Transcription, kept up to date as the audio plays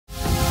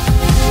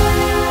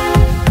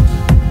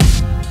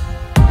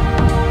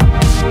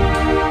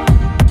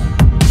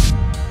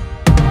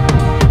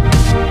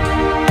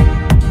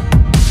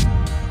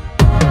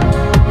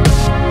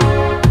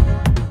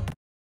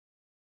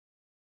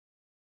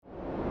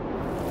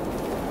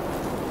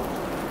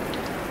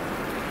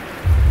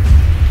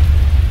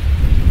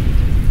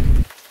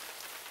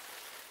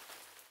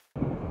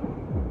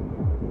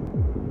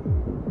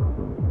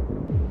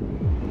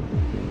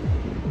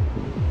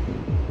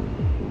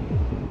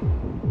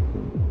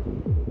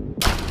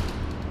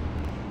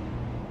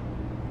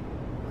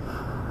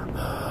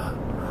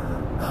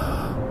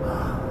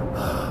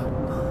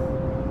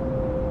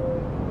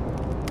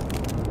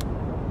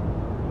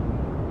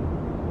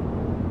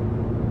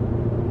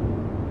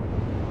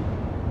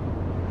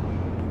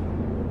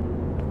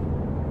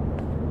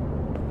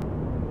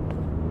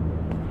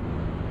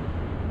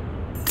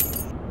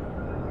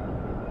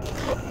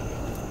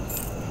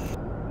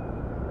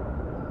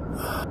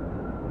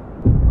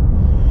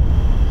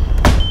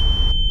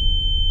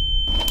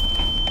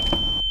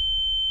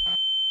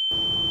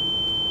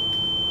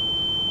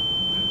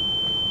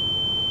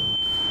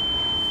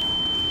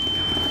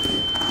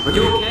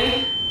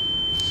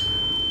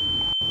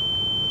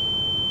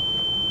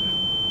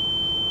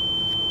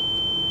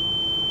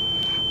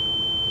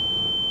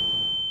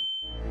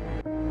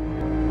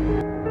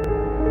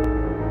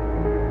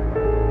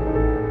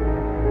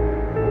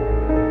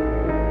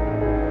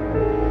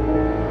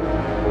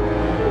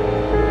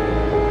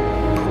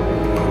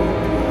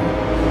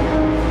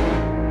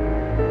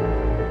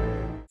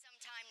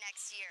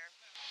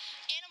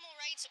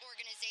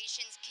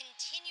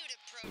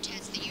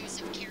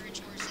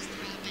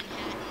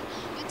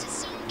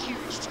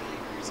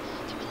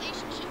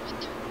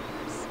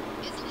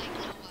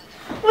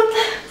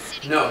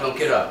No, don't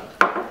get up.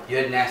 You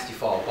had a nasty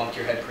fall. Bumped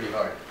your head pretty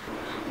hard.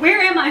 Where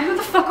am I? Who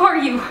the fuck are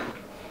you?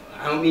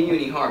 I don't mean you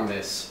any harm,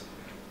 miss.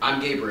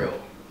 I'm Gabriel.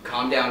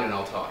 Calm down and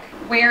I'll talk.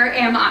 Where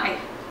am I?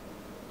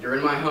 You're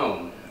in my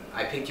home.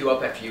 I picked you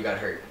up after you got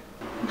hurt.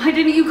 Why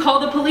didn't you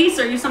call the police?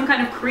 Are you some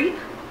kind of creep?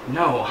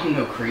 No, I'm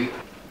no creep.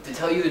 To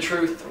tell you the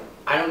truth,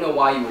 I don't know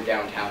why you were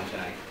downtown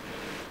tonight.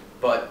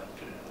 But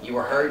you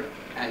were hurt,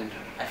 and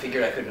I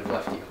figured I couldn't have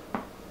left you.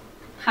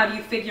 How do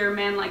you figure a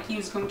man like you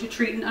is going to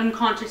treat an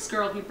unconscious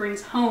girl he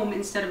brings home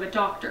instead of a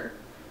doctor?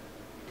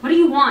 What do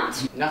you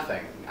want?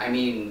 Nothing. I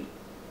mean,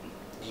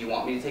 do you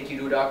want me to take you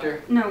to a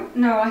doctor? No,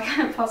 I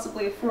can't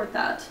possibly afford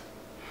that.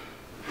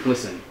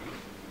 Listen,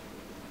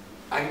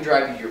 I can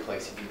drive you to your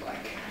place if you'd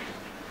like.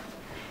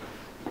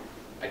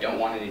 I don't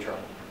want any trouble.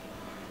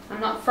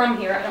 I'm not from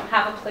here. I don't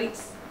have a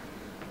place.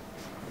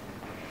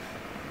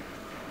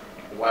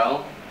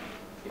 Well,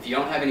 if you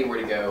don't have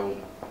anywhere to go,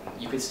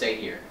 you can stay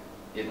here.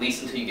 At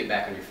least until you get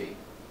back on your feet.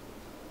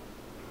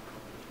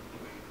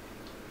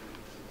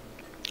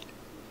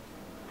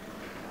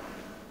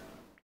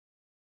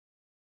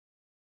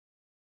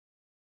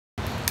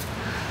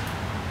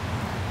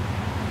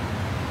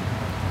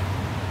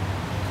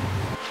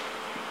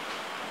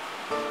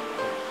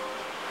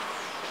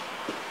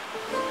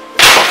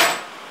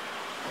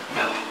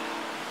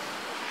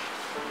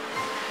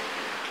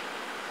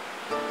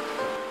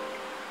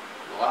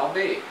 Well, I'll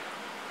be.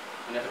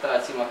 I never thought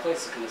I'd see my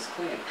place looking this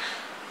clean.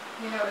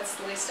 You know, it's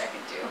the least I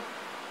could do.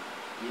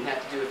 You didn't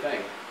have to do a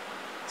thing.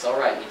 It's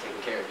alright, me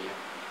taking care of you.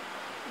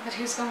 But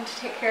who's going to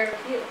take care of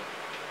you?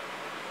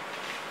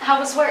 How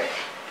was work?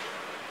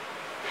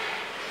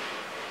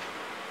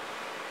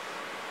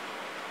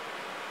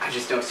 I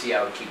just don't see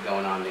how I would keep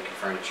going on making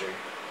furniture.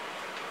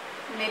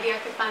 Maybe I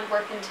could find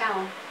work in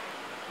town.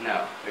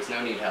 No, there's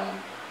no need, Helen.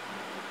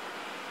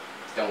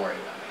 Just don't worry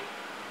about me.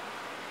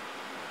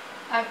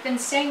 I've been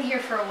staying here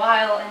for a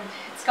while, and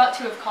it's got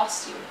to have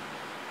cost you.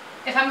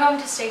 If I'm going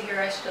to stay here,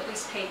 I should at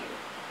least pay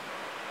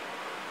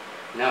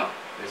you. No,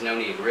 there's no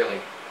need, really.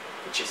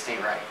 It just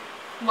ain't right.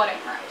 What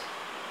ain't right?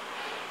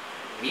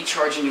 Me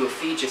charging you a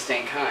fee just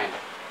ain't kind.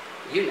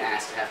 You didn't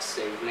ask to have to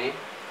stay with me.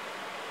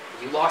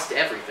 You lost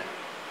everything.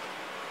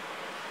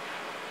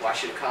 Why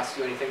should it cost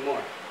you anything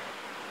more?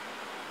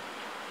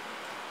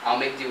 I'll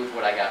make do with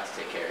what I got to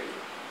take care of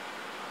you.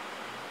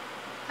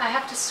 I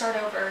have to start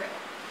over,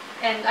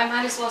 and I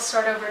might as well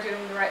start over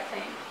doing the right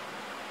thing.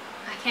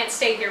 I can't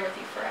stay here with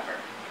you forever.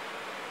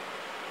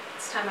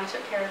 It's time I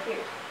took care of you.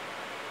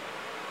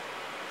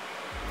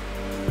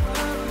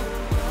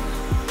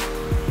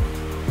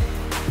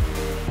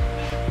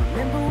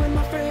 Remember when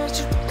my friends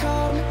used to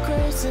call me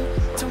crazy,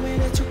 told me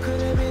that you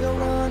couldn't be the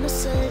one to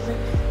save me.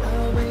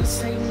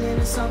 Always hating,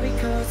 and it's all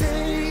because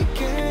they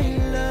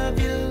can't love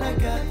you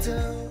like I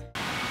do.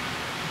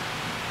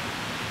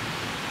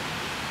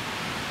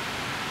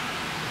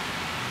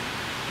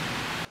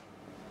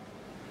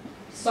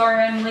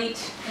 Sorry I'm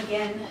late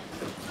again.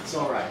 It's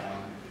alright, Helen.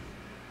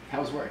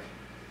 How's work?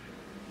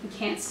 I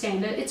can't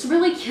stand it. It's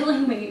really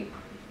killing me.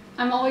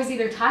 I'm always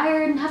either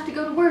tired and have to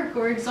go to work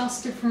or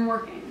exhausted from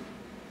working.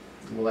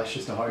 Well, that's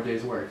just a hard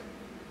day's work.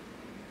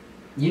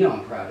 You know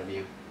I'm proud of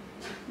you.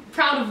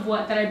 Proud of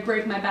what? That I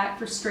break my back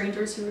for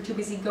strangers who are too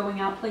busy going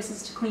out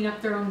places to clean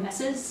up their own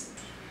messes?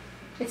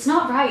 It's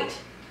not right.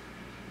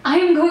 I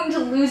am going to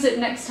lose it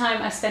next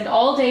time I spend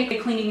all day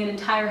cleaning an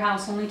entire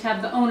house only to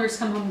have the owners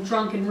come home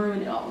drunk and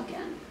ruin it all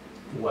again.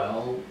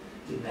 Well,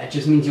 that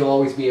just means you'll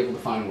always be able to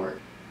find work.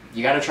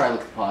 You gotta try to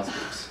look at the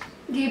positives.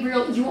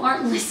 Gabriel, you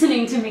aren't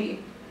listening to me.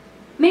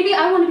 Maybe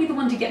I want to be the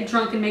one to get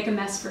drunk and make a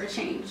mess for a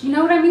change. You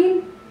know what I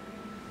mean?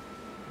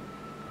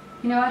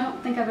 You know, I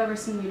don't think I've ever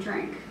seen you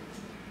drink.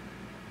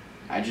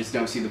 I just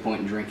don't see the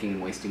point in drinking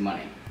and wasting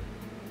money.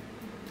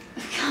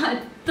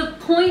 God, the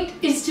point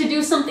is to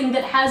do something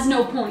that has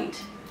no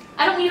point.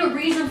 I don't need a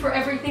reason for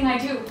everything I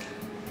do.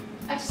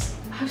 I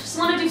just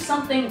want to do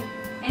something,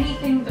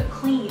 anything but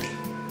clean.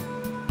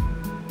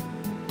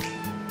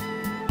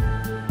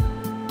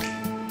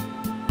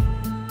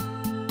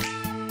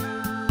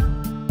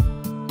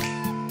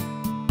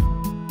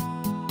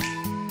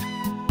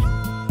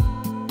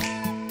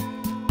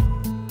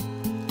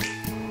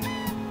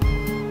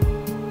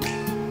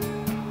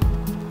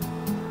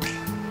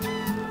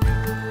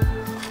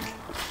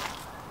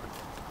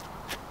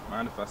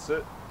 Mind if I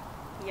sit?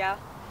 Yeah.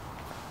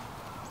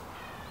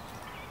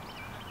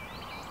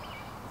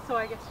 So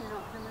I guess you're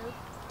not gonna move?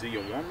 Do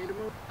you want me to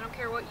move? I don't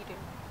care what you do.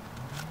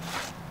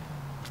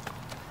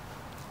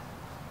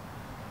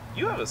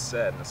 You have a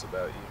sadness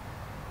about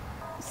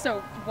you.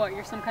 So what,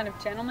 you're some kind of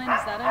gentleman,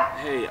 is that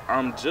it? Hey,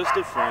 I'm just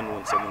a friend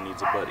when someone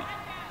needs a buddy.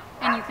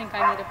 And you think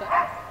I need a buddy?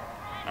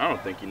 I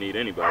don't think you need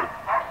anybody.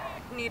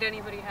 Need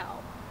anybody how?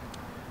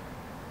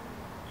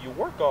 You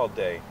work all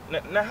day.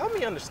 Now help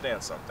me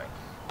understand something.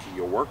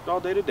 You worked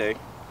all day today.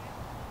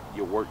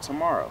 You work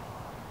tomorrow.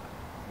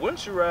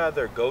 Wouldn't you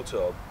rather go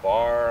to a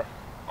bar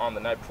on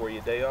the night before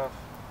your day off?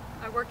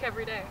 I work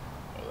every day.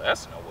 Well,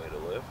 that's no way to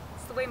live.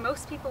 It's the way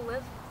most people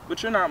live.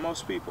 But you're not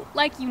most people.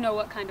 Like you know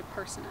what kind of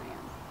person I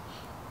am.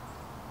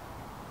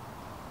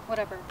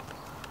 Whatever.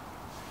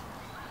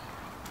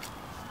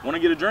 Want to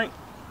get a drink?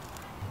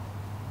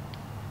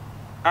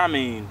 I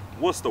mean,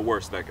 what's the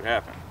worst that could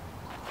happen?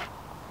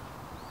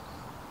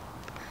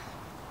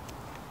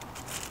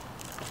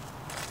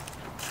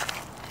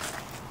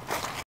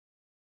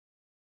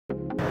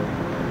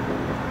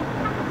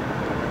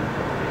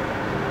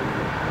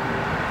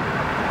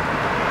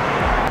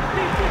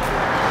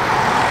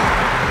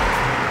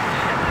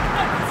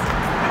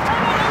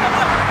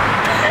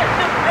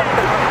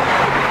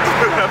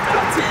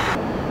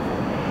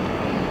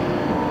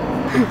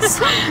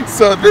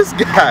 So this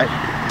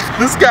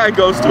guy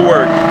goes to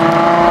work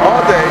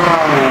all day,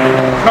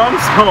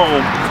 comes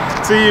home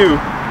to you,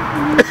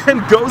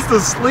 and goes to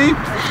sleep?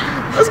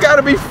 That's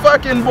gotta be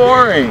fucking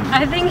boring.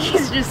 I think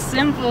he's just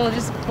simple,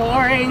 just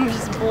boring,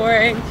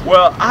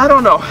 Well, I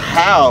don't know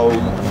how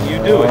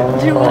you do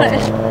it. Do what?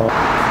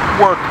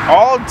 Work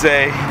all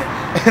day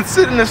and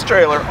sit in this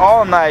trailer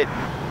all night.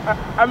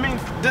 I mean,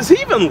 does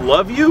he even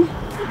love you?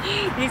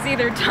 He's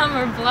either dumb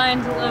or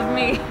blind to love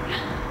me.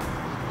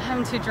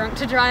 I'm too drunk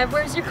to drive.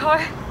 Where's your car?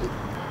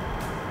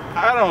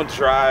 I don't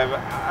drive.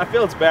 I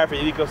feel it's bad for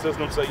the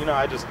ecosystem, so you know,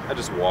 I just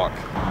walk.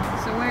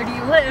 So where do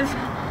you live?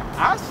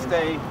 I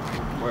stay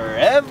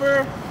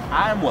wherever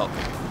I'm welcome.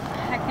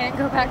 I can't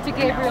go back to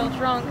Gabriel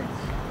drunk.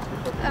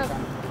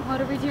 What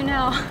do we do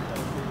now?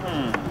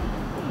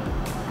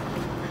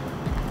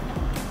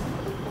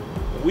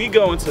 We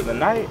go into the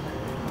night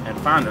and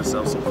find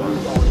ourselves some fun.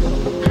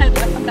 I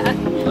love that.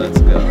 Let's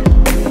go.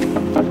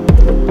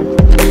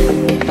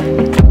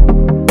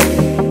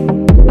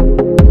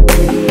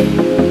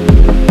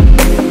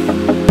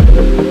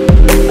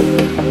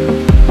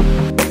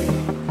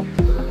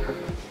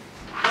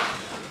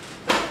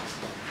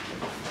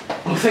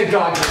 Thank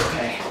God you're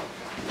okay.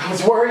 I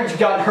was worried you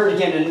got hurt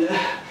again and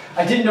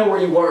I didn't know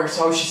where you were,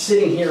 so I was just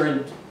sitting here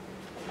and...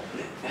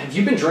 Have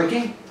you been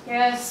drinking?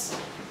 Yes.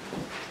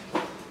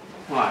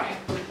 Why?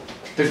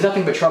 There's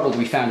nothing but trouble to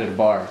be found at a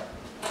bar.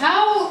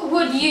 How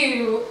would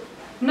you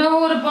know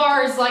what a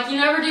bar is like? You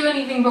never do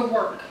anything but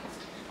work.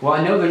 Well,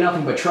 I know they're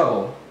nothing but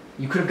trouble.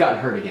 You could have gotten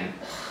hurt again.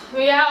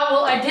 Yeah,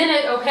 well, I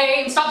didn't,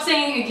 okay? And stop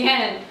saying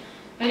again.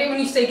 I hate when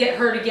you say get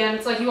hurt again.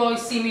 It's like you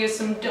always see me as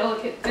some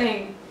delicate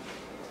thing.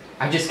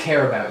 I just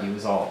care about you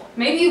is all.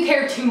 Maybe you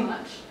care too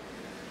much.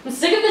 I'm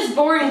sick of this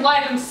boring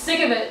life. I'm sick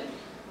of it.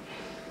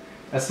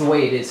 That's the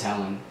way it is,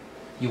 Helen.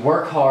 You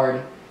work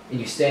hard, and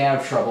you stay out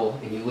of trouble,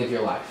 and you live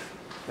your life.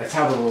 That's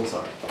how the rules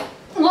are.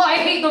 Well, I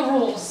hate the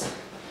rules.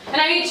 And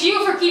I hate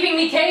you for keeping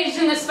me caged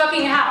in this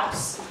fucking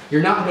house.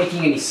 You're not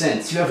making any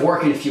sense. You have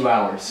work in a few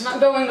hours. I'm not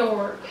going to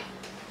work.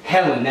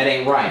 Helen, that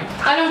ain't right.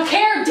 I don't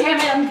care, damn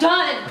it. I'm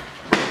done.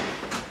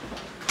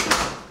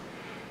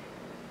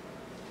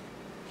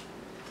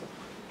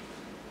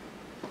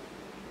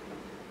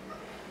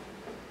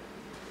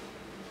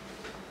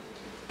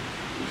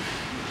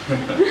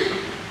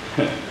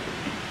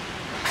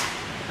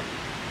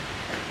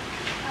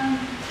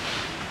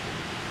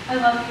 I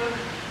love you.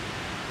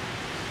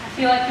 I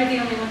feel like you're the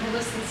only one who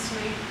listens to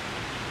me.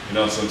 You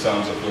know,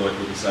 sometimes I feel like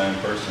we're the same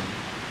person.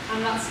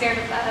 I'm not scared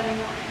of that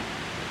anymore.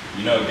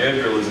 You know,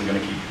 Gabriel isn't going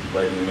to keep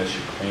letting you miss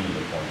your cleaning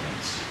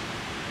appointments.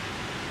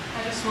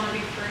 I just want to be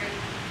free.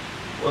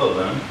 Well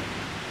then,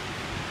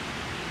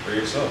 for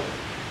yourself.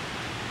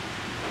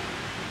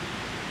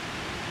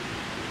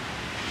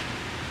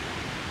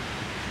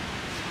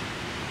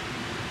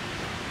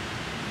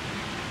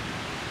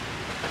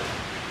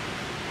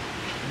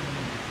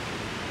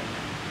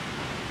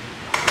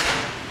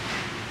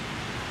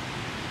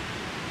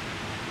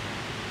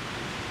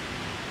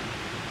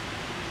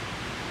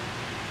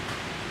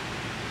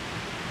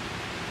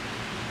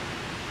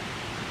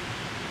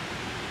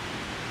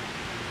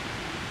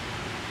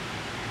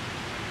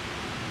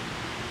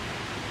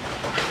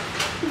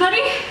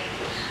 Buddy?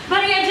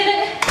 Buddy, I did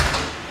it!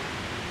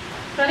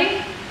 Buddy?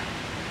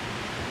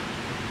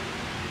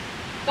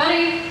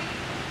 Buddy?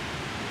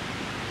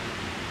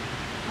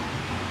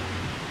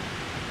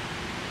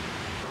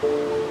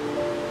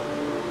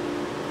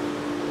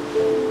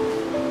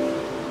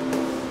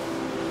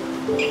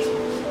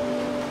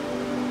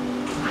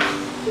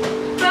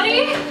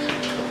 Buddy?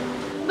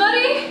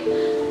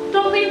 Buddy?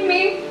 Don't leave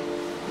me.